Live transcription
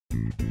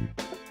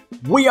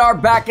We are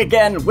back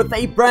again with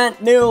a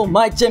brand new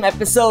MyGM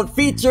episode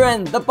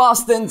featuring the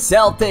Boston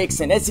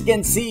Celtics, and as you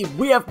can see,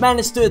 we have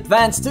managed to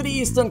advance to the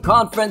Eastern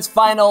Conference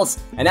Finals,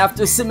 and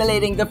after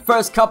simulating the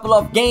first couple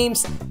of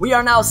games, we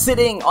are now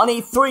sitting on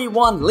a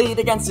 3-1 lead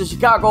against the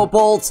Chicago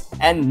Bulls,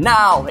 and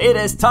now it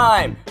is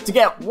time to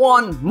get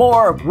one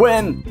more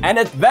win and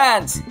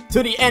advance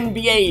to the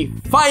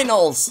NBA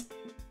Finals.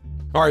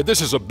 Alright,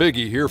 this is a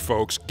biggie here,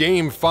 folks.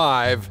 Game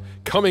 5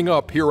 coming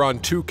up here on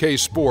 2K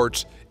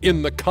Sports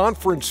in the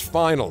conference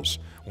finals.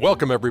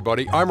 Welcome,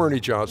 everybody. I'm Ernie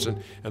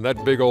Johnson, and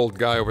that big old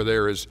guy over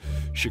there is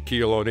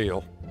Shaquille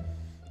O'Neal.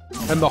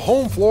 And the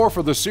home floor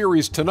for the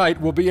series tonight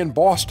will be in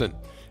Boston,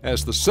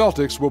 as the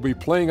Celtics will be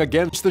playing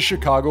against the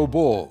Chicago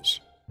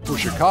Bulls. For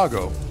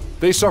Chicago,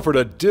 they suffered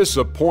a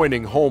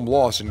disappointing home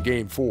loss in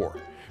Game 4.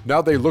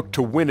 Now they look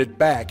to win it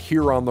back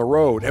here on the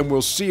road, and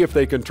we'll see if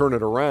they can turn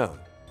it around.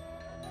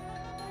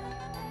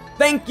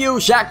 Thank you,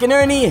 Shaq and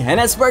Ernie, and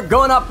as we're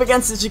going up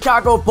against the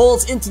Chicago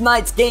Bulls in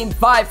tonight's Game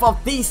 5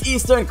 of these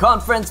Eastern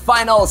Conference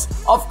Finals,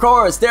 of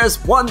course,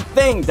 there's one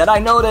thing that I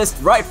noticed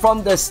right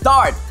from the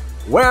start.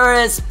 Where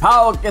is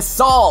Pau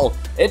Gasol?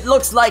 It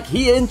looks like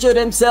he injured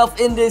himself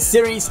in this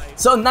series,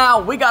 so now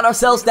we got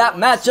ourselves that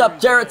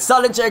matchup. Jared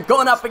Sullinger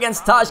going up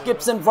against Taj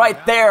Gibson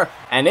right there,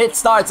 and it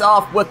starts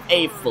off with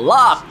a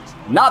flop.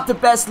 Not the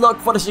best look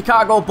for the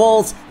Chicago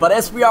Bulls, but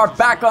as we are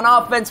back on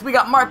offense, we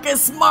got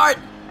Marcus Smart.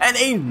 And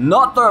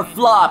another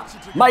flop.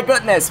 My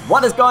goodness,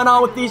 what is going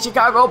on with these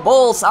Chicago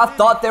Bulls? I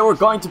thought they were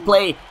going to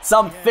play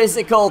some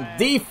physical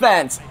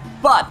defense.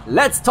 But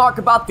let's talk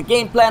about the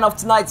game plan of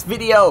tonight's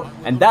video,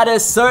 and that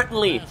is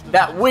certainly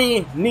that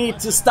we need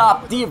to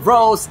stop D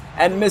Rose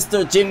and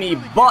Mr. Jimmy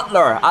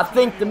Butler. I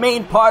think the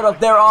main part of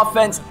their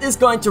offense is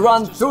going to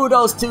run through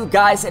those two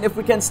guys, and if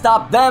we can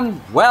stop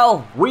them,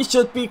 well, we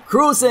should be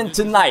cruising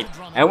tonight.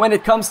 And when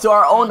it comes to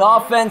our own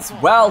offense,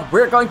 well,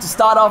 we're going to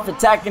start off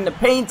attacking the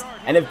paint,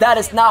 and if that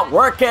is not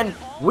working,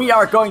 we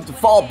are going to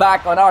fall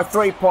back on our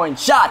three-point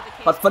shot.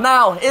 But for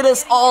now, it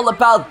is all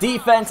about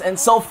defense, and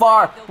so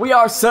far, we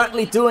are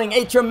certainly doing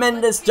a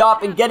tremendous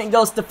job in getting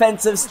those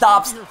defensive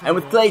stops. And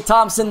with Klay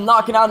Thompson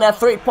knocking out that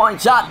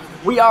three-point shot,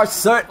 we are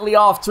certainly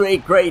off to a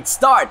great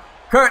start.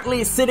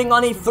 Currently sitting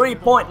on a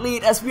 3-point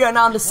lead as we are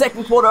now in the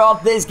second quarter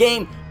of this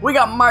game. We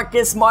got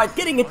Marcus Smart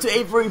getting it to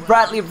Avery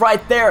Bradley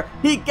right there.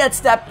 He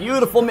gets that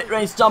beautiful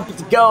mid-range jumper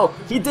to go.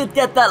 He did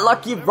get that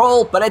lucky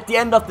roll, but at the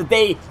end of the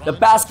day, the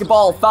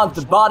basketball found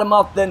the bottom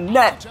of the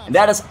net. And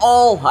that is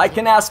all I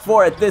can ask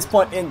for at this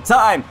point in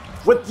time.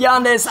 With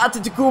Giannis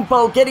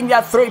Antetokounmpo getting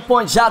that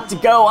 3-point shot to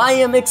go, I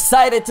am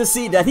excited to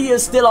see that he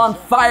is still on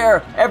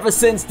fire ever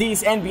since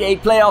these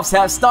NBA playoffs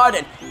have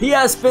started. He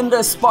has been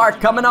the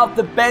spark coming off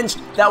the bench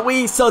that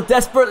we so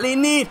desperately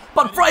need.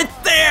 But right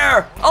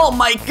there, oh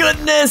my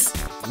goodness,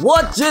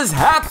 what just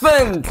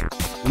happened?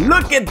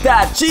 Look at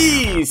that,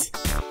 jeez.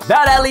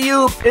 That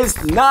alley-oop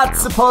is not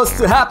supposed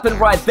to happen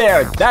right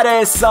there. That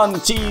is some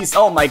cheese,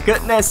 oh my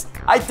goodness.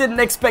 I didn't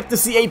expect to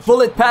see a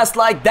bullet pass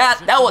like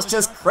that. That was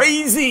just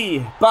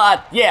crazy.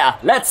 But yeah,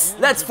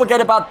 let's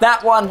forget about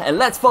that one and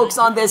let's focus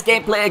on this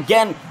gameplay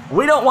again.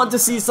 We don't want to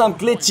see some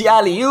glitchy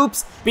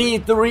alley-oops be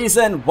the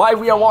reason why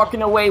we are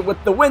walking away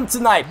with the win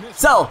tonight.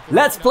 So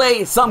let's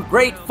play some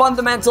great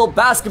fundamental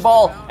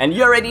basketball, and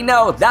you already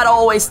know that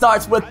always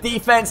starts with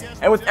defense,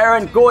 and with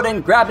Aaron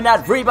Gordon grabbing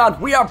that rebound,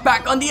 we are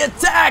back on the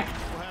attack.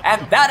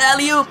 And that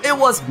alley-oop, it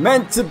was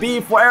meant to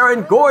be for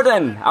Aaron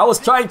Gordon. I was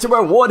trying to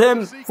reward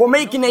him for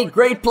making a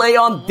great play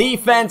on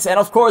defense, and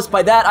of course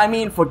by that I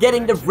mean for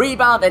getting the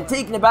rebound and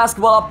taking the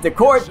basketball up the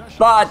court.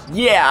 But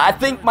yeah, I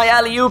think my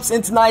alley-oops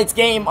in tonight's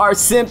game are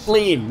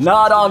simply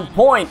not on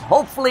point.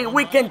 Hopefully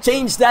we can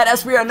change that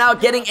as we are now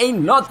getting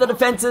another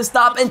defensive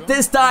stop, and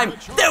this time,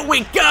 there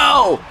we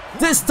go!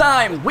 This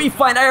time, we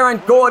find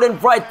Aaron Gordon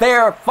right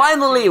there.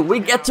 Finally, we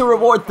get to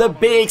reward the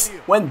bigs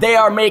when they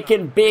are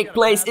making big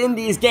plays in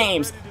these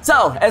games.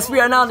 So, as we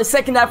are now in the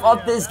second half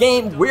of this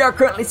game, we are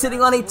currently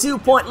sitting on a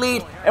 2-point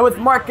lead. And with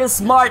Marcus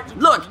Smart,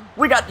 look,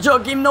 we got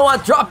Joakim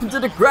Noah dropping to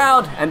the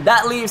ground. And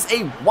that leaves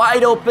a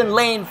wide open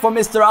lane for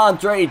Mr.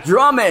 Andre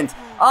Drummond.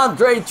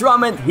 Andre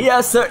Drummond, he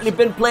has certainly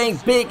been playing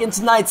big in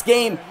tonight's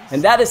game,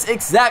 and that is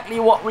exactly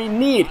what we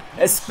need,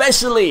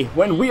 especially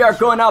when we are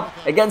going up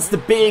against the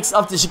bigs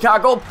of the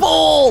Chicago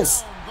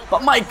Bulls.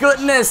 But my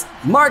goodness,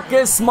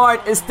 Marcus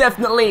Smart is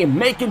definitely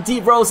making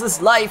D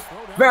Rose's life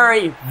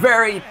very,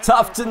 very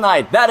tough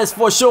tonight, that is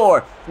for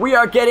sure. We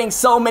are getting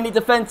so many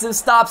defensive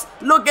stops.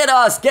 Look at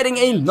us getting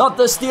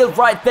another steal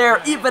right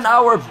there. Even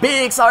our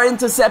bigs are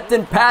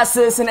intercepting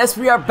passes, and as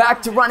we are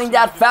back to running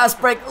that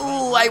fast break,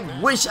 ooh, I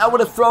wish I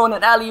would have thrown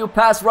an alley-oop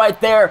pass right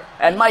there.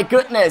 And my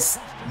goodness,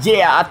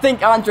 yeah, I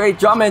think Andre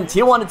Drummond,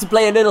 he wanted to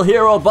play a little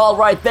hero ball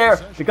right there,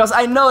 because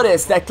I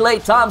noticed that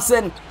Klay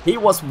Thompson, he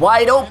was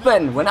wide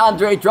open when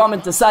Andre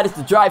Drummond decided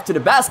to drive to the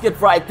basket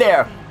right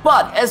there.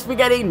 But as we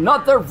get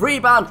another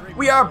rebound,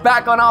 we are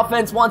back on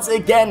offense once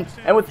again.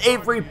 And with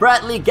Avery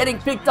Bradley getting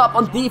picked up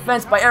on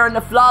defense by Aaron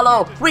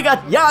Aflalo, we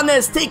got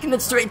Giannis taking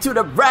it straight to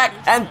the rack.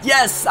 And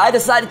yes, I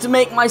decided to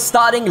make my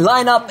starting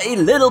lineup a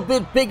little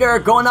bit bigger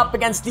going up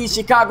against these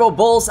Chicago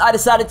Bulls. I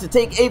decided to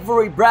take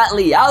Avery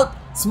Bradley out,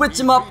 switch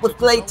him up with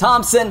Klay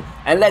Thompson,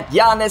 and let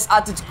Giannis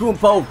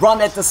Antetokounmpo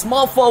run at the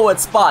small forward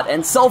spot.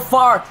 And so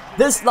far,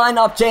 this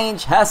lineup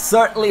change has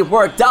certainly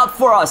worked out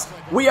for us.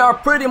 We are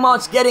pretty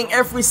much getting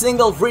every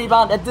single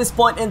rebound at this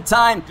point in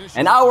time,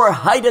 and our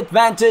height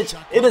advantage,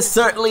 it is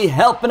certainly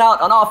helping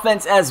out on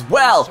offense as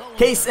well.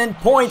 Case in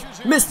point,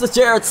 Mr.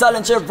 Jared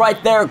Sullinger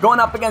right there going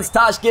up against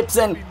Taj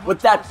Gibson with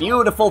that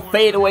beautiful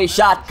fadeaway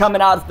shot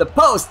coming out of the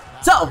post.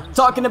 So,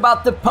 talking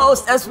about the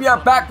post, as we are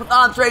back with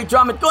Andre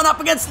Drummond going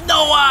up against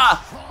Noah.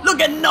 Look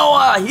at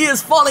Noah, he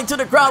is falling to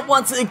the ground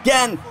once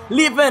again,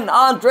 leaving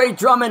Andre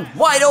Drummond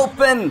wide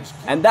open.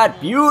 And that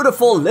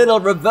beautiful little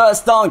reverse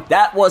dunk,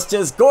 that was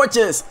just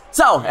gorgeous.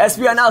 So, as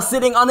we are now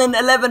sitting on an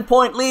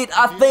 11-point lead,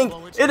 I think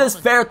it is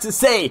fair to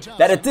say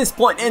that at this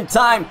point in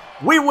time,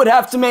 we would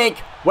have to make,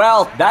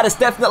 well, that is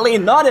definitely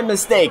not a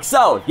mistake.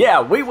 So,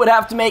 yeah, we would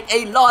have to make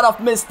a lot of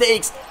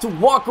mistakes to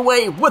walk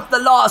away with the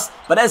loss.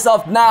 But as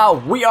of now,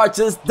 we are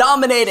just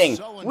dominating.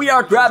 We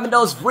are grabbing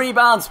those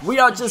rebounds. We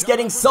are just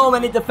getting so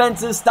many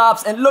defensive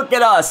stops. And look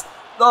at us.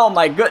 Oh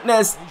my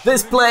goodness,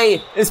 this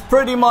play is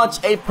pretty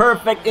much a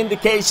perfect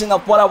indication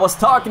of what I was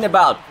talking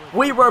about.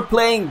 We were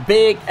playing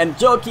big, and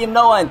Joakim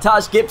Noah and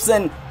Taj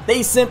Gibson,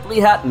 they simply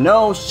had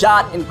no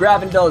shot in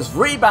grabbing those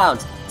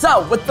rebounds.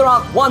 So, with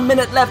around 1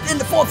 minute left in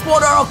the fourth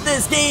quarter of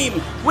this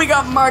game, we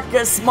got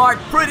Marcus Smart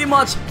pretty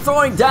much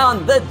throwing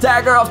down the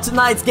dagger of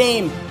tonight's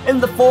game in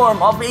the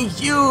form of a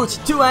huge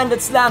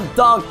two-handed slam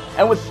dunk.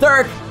 And with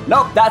Dirk,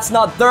 nope, that's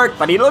not Dirk,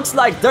 but he looks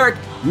like Dirk,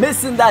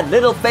 missing that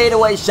little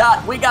fadeaway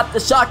shot. We got the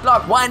shot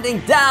clock winding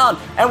down,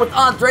 and with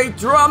Andre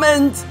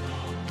Drummond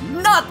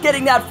not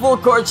getting that full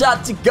court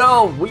shot to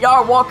go, we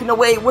are walking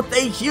away with a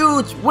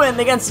huge win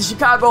against the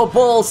Chicago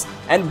Bulls,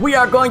 and we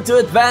are going to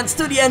advance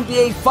to the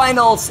NBA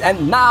Finals.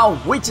 And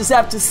now we just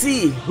have to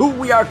see who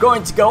we are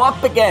going to go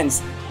up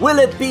against. Will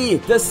it be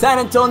the San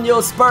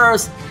Antonio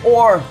Spurs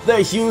or the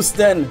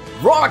Houston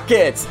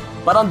Rockets?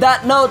 But on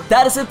that note,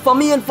 that is it for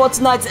me and for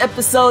tonight's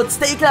episode.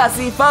 Stay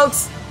classy,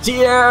 folks.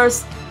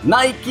 Cheers,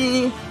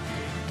 Nike.